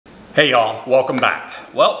Hey y'all, welcome back.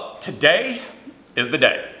 Well, today is the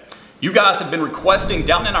day. You guys have been requesting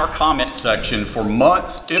down in our comment section for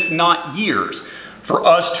months, if not years, for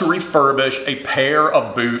us to refurbish a pair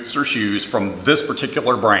of boots or shoes from this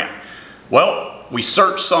particular brand. Well, we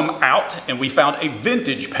searched some out and we found a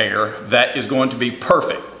vintage pair that is going to be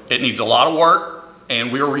perfect. It needs a lot of work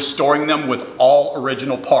and we are restoring them with all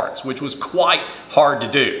original parts, which was quite hard to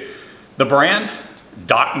do. The brand,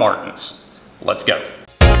 Doc Martens. Let's go.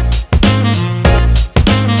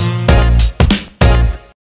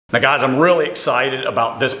 Now guys, I'm really excited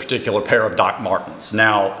about this particular pair of Doc Martens.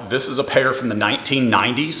 Now, this is a pair from the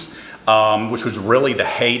 1990s, which was really the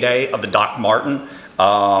heyday of the Doc Marten.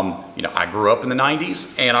 I grew up in the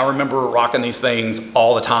 90s and I remember rocking these things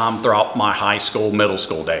all the time throughout my high school, middle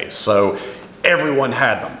school days. So everyone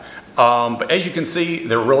had them. But as you can see,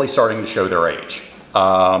 they're really starting to show their age.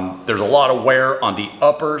 There's a lot of wear on the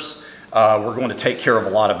uppers. We're going to take care of a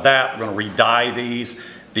lot of that. We're going to re-dye these.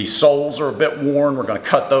 The soles are a bit worn. We're going to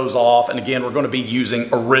cut those off. And again, we're going to be using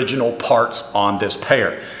original parts on this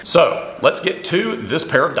pair. So let's get to this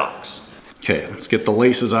pair of Docs. Okay, let's get the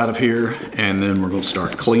laces out of here and then we're going to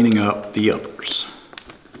start cleaning up the uppers.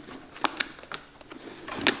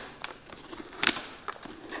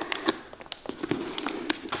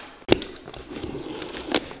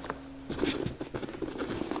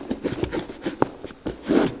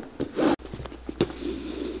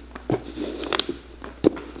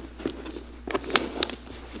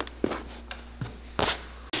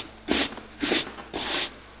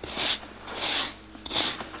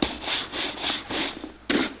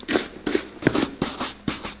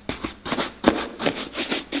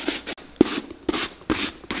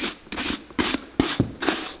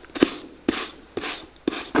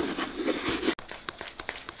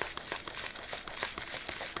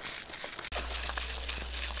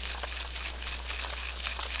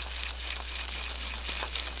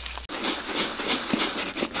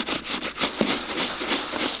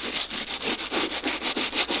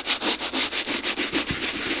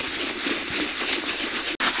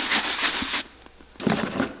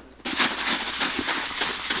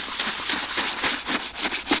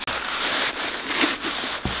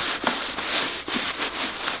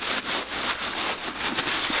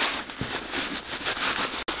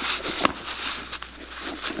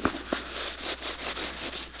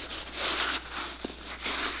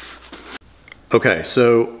 Okay,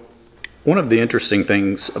 so one of the interesting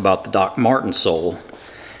things about the Doc Marten sole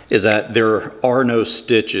is that there are no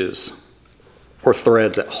stitches or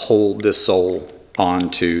threads that hold this sole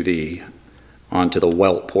onto the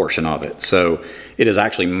welt portion of it. So it is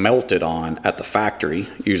actually melted on at the factory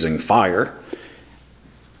using fire.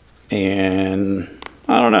 And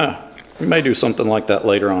I don't know, we may do something like that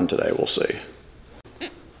later on today, we'll see.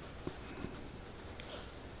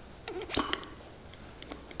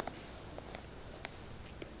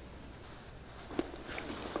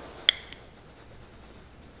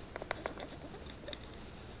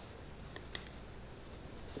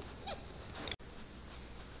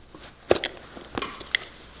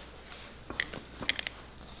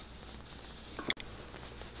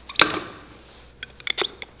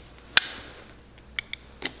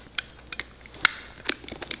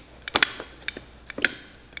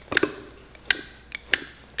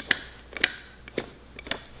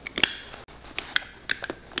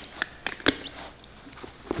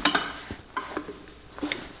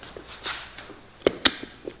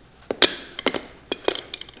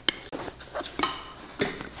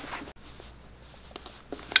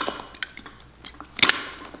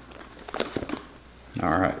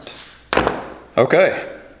 All right.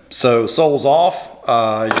 Okay, so sole's off.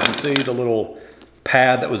 As you can see, the little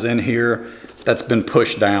pad that was in here, that's been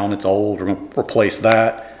pushed down. It's old. We're going to replace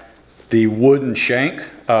that. The wooden shank,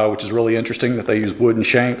 which is really interesting that they use wooden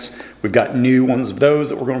shanks. We've got new ones of those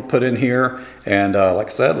that we're going to put in here. And like I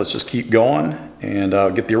said, let's just keep going and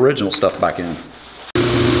get the original stuff back in.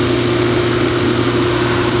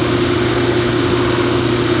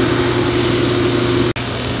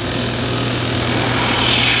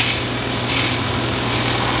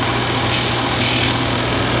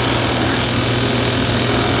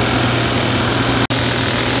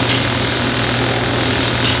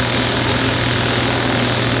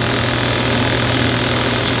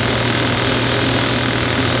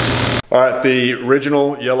 All right, the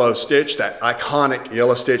original yellow stitch, that iconic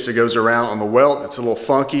yellow stitch that goes around on the welt, it's a little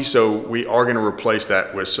funky, so we are going to replace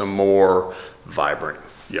that with some more vibrant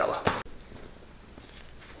yellow.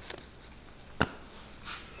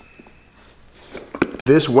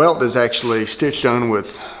 This welt is actually stitched on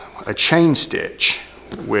with a chain stitch,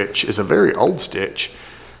 which is a very old stitch,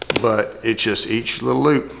 but it's just each little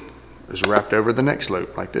loop is wrapped over the next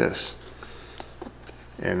loop like this.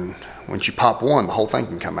 And once you pop one, the whole thing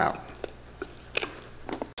can come out.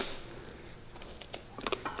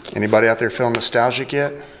 Anybody out there feeling nostalgic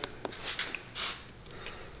yet?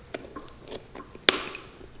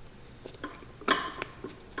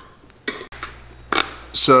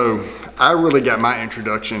 So I really got my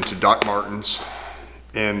introduction to Doc Martens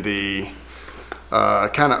in the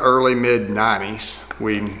kind of early mid 90s.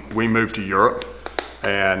 We moved to Europe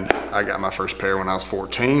and I got my first pair when I was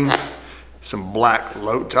 14, some black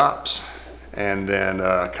low tops. And then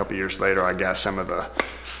a couple years later, I got some of the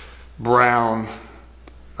brown,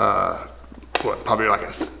 probably like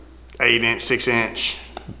a 8-inch, 6-inch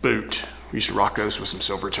boot. We used to rock those with some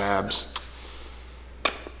silver tabs.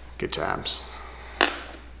 Good times.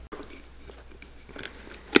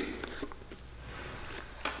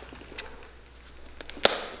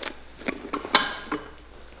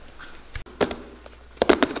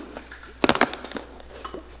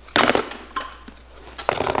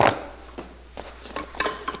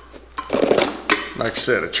 Like I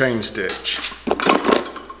said, a chain stitch.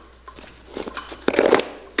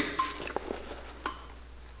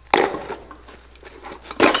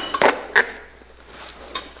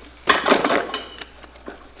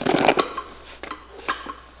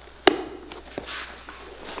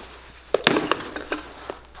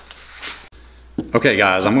 Okay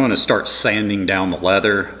guys, I'm going to start sanding down the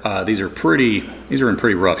leather. These are in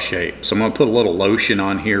pretty rough shape. So I'm going to put a little lotion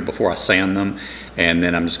on here before I sand them, and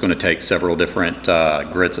then I'm just going to take several different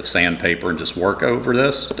grits of sandpaper and just work over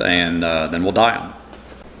this, and then we'll dye them.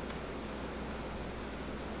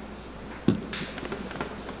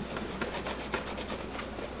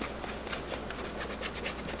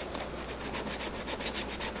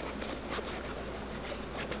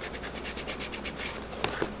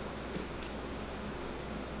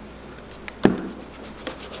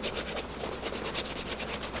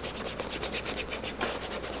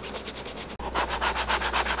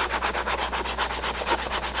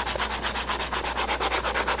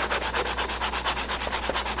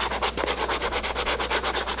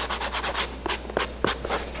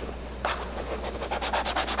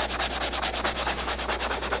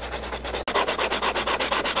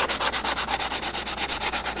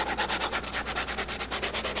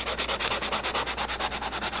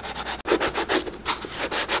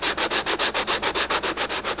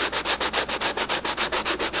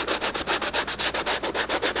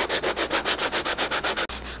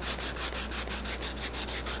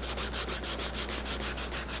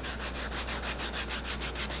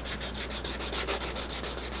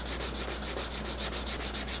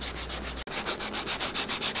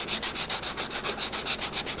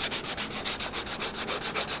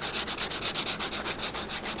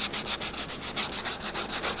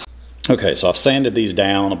 Okay, so I've sanded these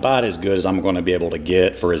down about as good as I'm going to be able to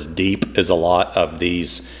get for as deep as a lot of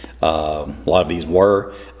these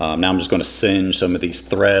were. Now I'm just going to singe some of these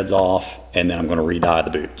threads off, and then I'm going to re-dye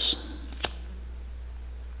the boots.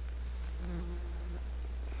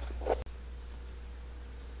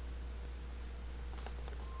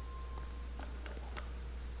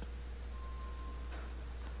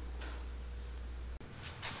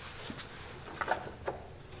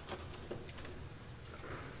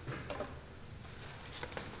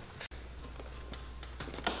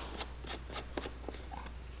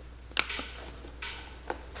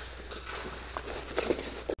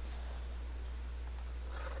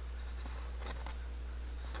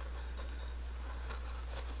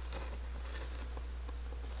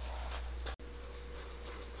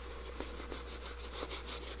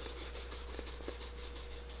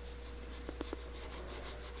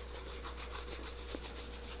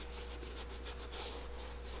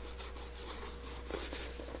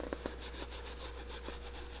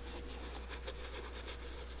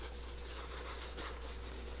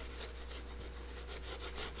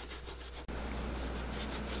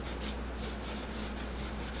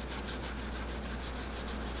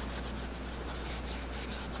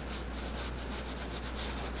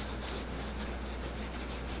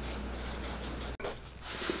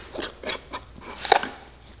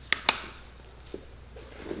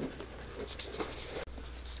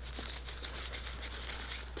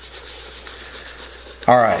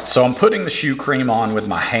 All right, so I'm putting the shoe cream on with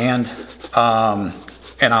my hand,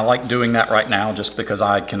 and I like doing that right now just because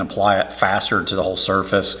I can apply it faster to the whole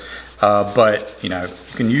surface. But you know,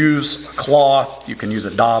 you can use a cloth, you can use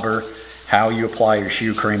a dauber. How you apply your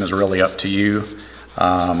shoe cream is really up to you.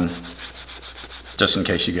 Just in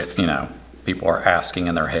case you get, you know, people are asking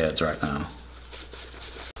in their heads right now.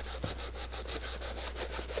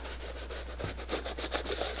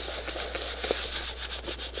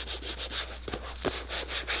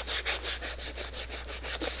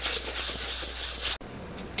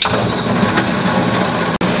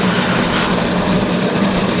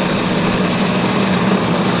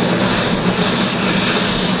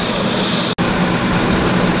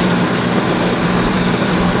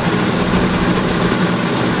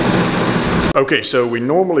 Okay, so we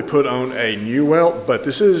normally put on a new welt, but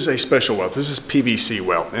this is a special welt. This is PVC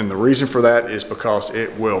welt, and the reason for that is because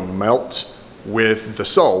it will melt with the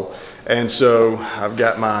sole. And so I've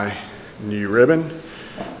got my new ribbon,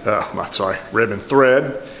 ribbon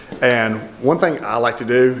thread. And one thing I like to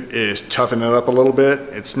do is toughen it up a little bit.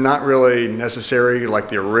 It's not really necessary like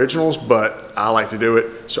the originals, but I like to do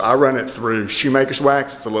it. So I run it through shoemaker's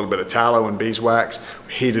wax. It's a little bit of tallow and beeswax.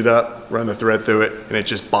 Heat it up, run the thread through it, and it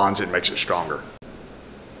just bonds it and makes it stronger.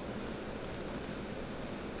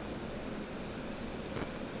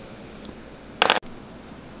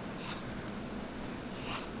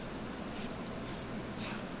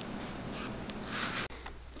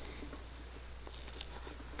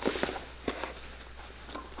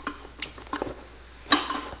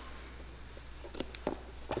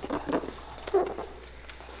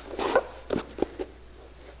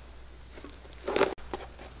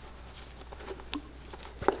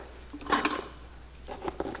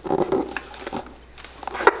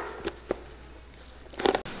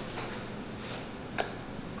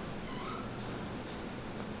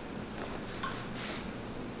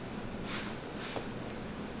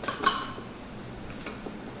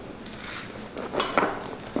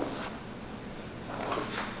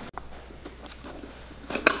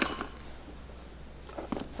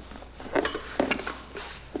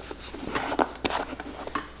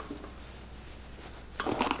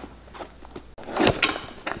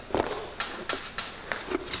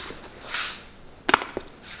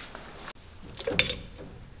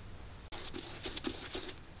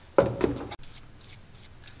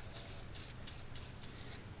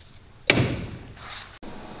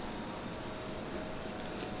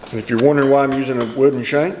 And if you're wondering why I'm using a wooden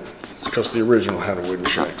shank, it's because the original had a wooden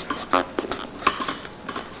shank.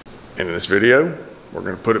 And in this video, we're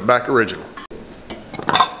going to put it back original.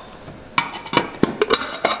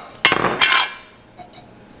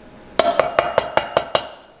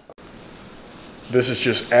 This is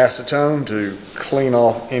just acetone to clean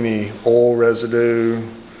off any oil residue,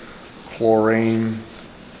 chlorine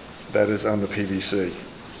that is on the PVC.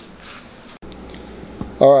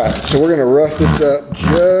 All right, so we're gonna rough this up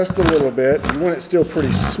just a little bit. You want it still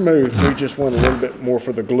pretty smooth. We just want a little bit more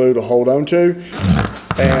for the glue to hold on to.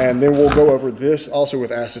 And then we'll go over this also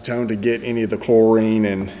with acetone to get any of the chlorine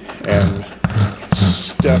and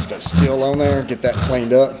stuff that's still on there, get that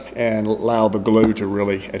cleaned up and allow the glue to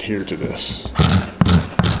really adhere to this.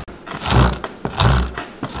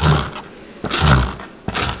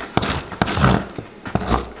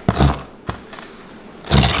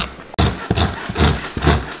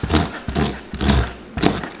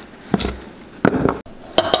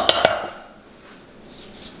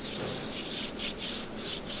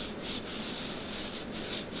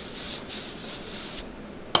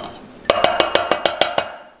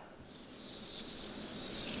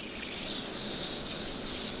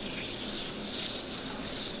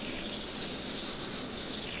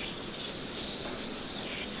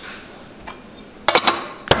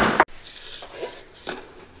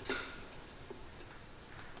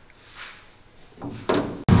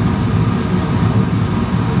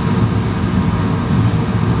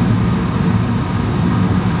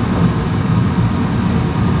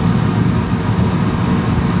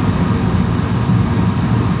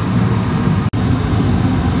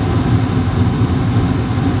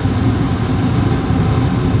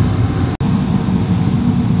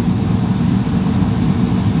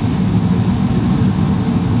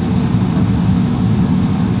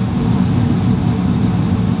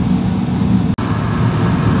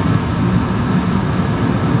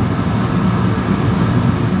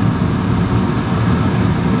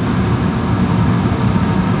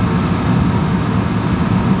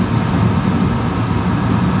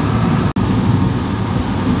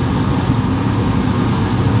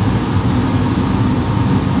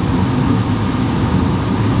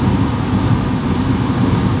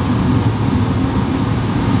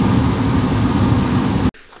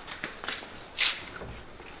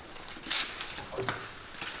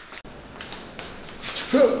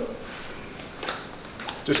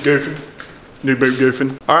 Just goofing, new boot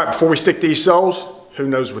goofing. All right, before we stick these soles, who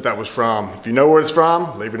knows what that was from? If you know where it's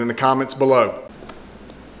from, leave it in the comments below.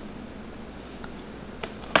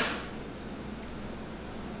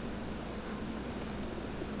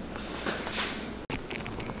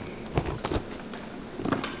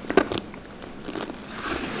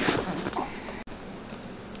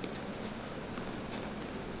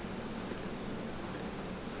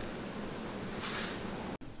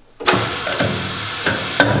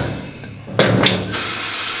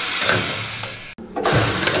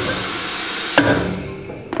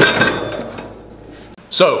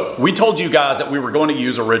 So we told you guys that we were going to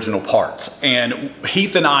use original parts, and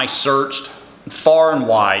Heath and I searched far and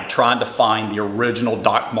wide trying to find the original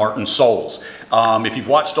Doc Marten soles. If you've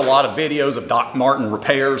watched a lot of videos of Doc Marten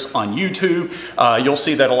repairs on YouTube, you'll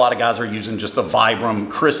see that a lot of guys are using just the Vibram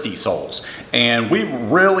Christie soles. And we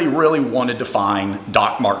really wanted to find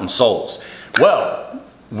Doc Marten soles. Well,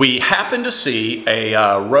 we happened to see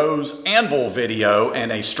a Rose Anvil video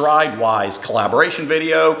and a Stridewise collaboration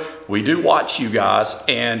video. We do watch you guys,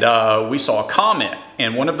 and we saw a comment,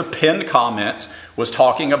 and one of the pinned comments was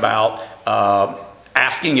talking about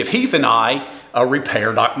asking if Heath and I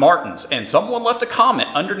repair Doc Martens. And someone left a comment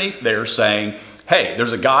underneath there saying, hey,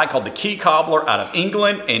 there's a guy called the Key Cobbler out of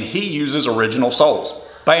England, and he uses original soles.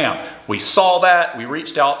 Bam, we saw that. We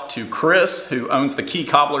reached out to Chris, who owns the Key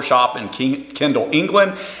Cobbler shop in Kendall,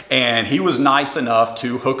 England, and he was nice enough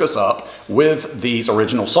to hook us up with these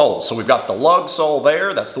original soles. So we've got the lug sole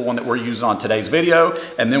there. That's the one that we're using on today's video.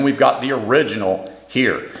 And then we've got the original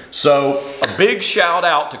here. So a big shout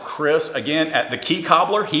out to Chris again at the Key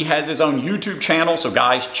Cobbler. He has his own YouTube channel, so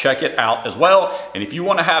guys, check it out as well. And if you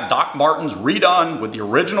want to have Doc Martens redone with the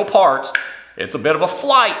original parts, it's a bit of a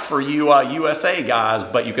flight for you USA guys,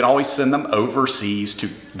 but you can always send them overseas to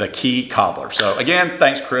the Key Cobbler. So again,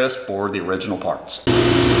 thanks Chris for the original parts.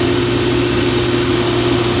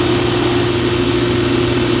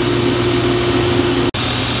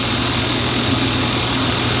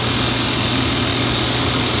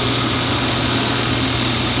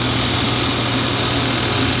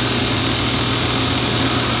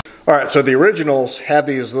 All right, so the originals have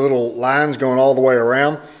these little lines going all the way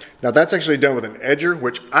around. Now that's actually done with an edger,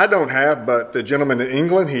 which I don't have, but the gentleman in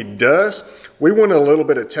England, he does. We wanted a little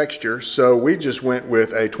bit of texture, so we just went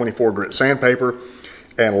with a 24 grit sandpaper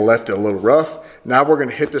and left it a little rough. Now we're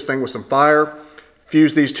gonna hit this thing with some fire,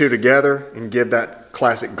 fuse these two together, and give that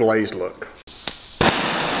classic glazed look.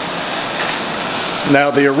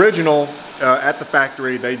 Now the original, at the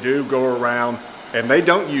factory, they do go around and they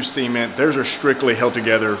don't use cement. Theirs are strictly held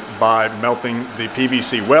together by melting the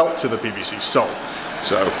PVC welt to the PVC sole.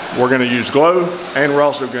 So we're gonna use glow, and we're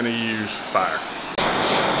also gonna use fire.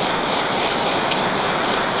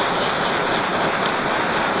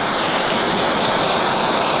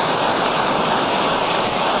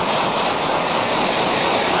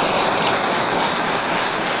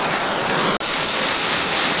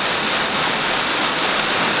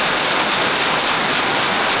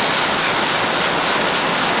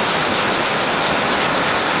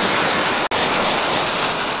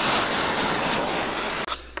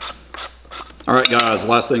 All right guys, the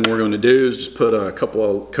last thing we're going to do is just put a couple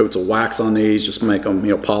of coats of wax on these, just to make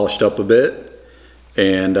them, polished up a bit,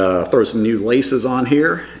 and throw some new laces on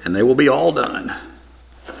here, and they will be all done.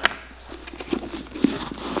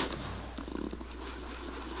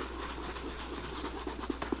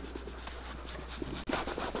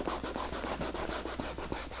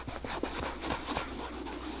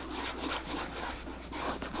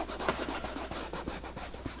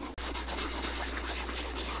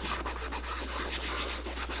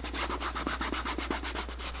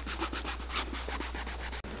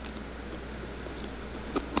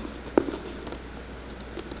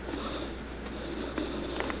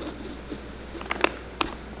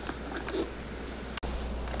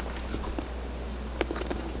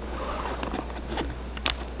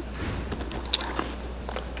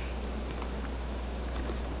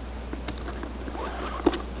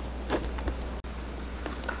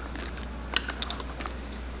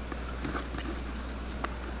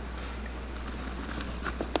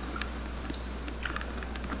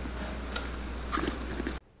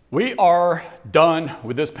 We are done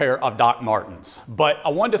with this pair of Doc Martens, but I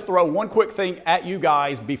wanted to throw one quick thing at you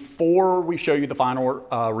guys before we show you the final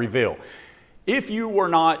reveal. If you were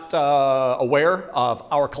not aware of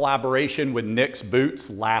our collaboration with Nick's Boots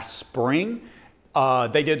last spring,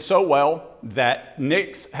 they did so well that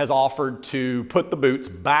Nick's has offered to put the boots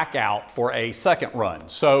back out for a second run.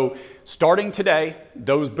 So starting today,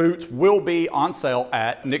 those boots will be on sale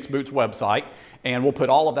at Nick's Boots website, and we'll put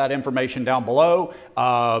all of that information down below.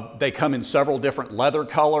 They come in several different leather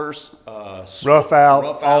colors. Rough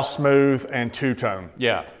out, all smooth, and two-tone.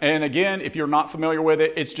 Yeah, and again, if you're not familiar with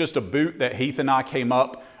it, it's just a boot that Heath and I came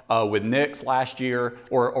up with Nick's last year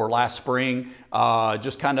or last spring.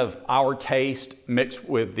 Just kind of our taste mixed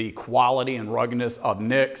with the quality and ruggedness of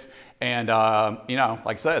Nick's. And, you know,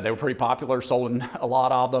 like I said, they were pretty popular, sold a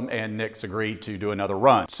lot of them, and Nick's agreed to do another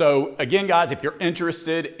run. So again, guys, if you're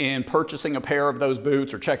interested in purchasing a pair of those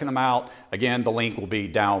boots or checking them out, again, the link will be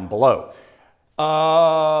down below.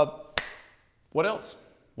 What else?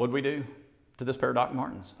 What did we do to this pair of Doc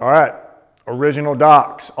Martens? All right. Original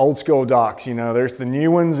Docs, old school Docs. You know, there's the new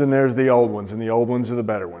ones and there's the old ones, and the old ones are the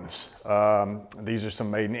better ones. These are some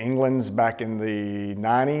made in England's back in the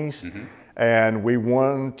 90s, and we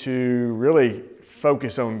wanted to really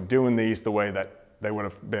focus on doing these the way that they would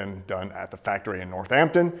have been done at the factory in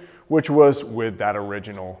Northampton, which was with that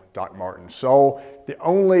original Doc Marten sole. The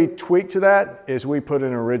only tweak to that is we put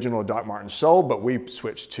an original Doc Marten sole, but we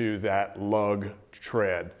switched to that lug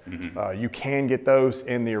tread. You can get those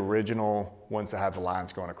in the original ones that have the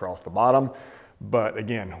lines going across the bottom. But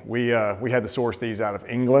again, we had to source these out of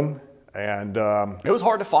England, and it was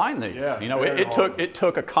hard to find these. Yeah, you know, it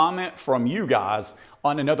took a comment from you guys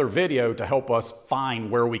on another video to help us find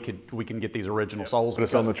where we can get these original soles. Put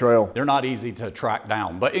us on the trail. They're not easy to track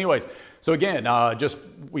down. But anyways, so again,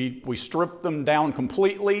 we stripped them down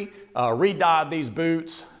completely, re-dyed these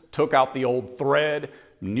boots, took out the old thread,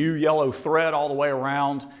 new yellow thread all the way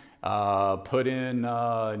around, put in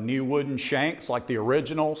new wooden shanks like the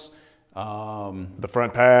originals. The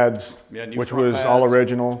front pads, which was all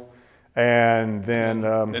original. And then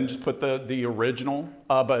just put the original,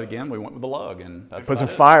 but again, we went with the lug, and that's put some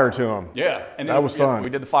fire to them. Yeah, and that was fun. We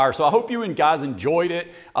did the fire. So I hope you guys enjoyed it.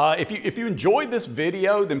 If you enjoyed this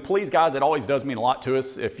video, then please, guys, it always does mean a lot to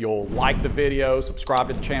us if you'll like the video, subscribe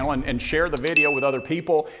to the channel, and share the video with other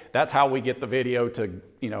people. That's how we get the video to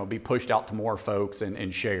be pushed out to more folks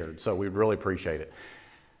and shared. So we really appreciate it.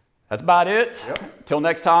 That's about it. Till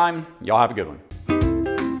next time, y'all have a good one.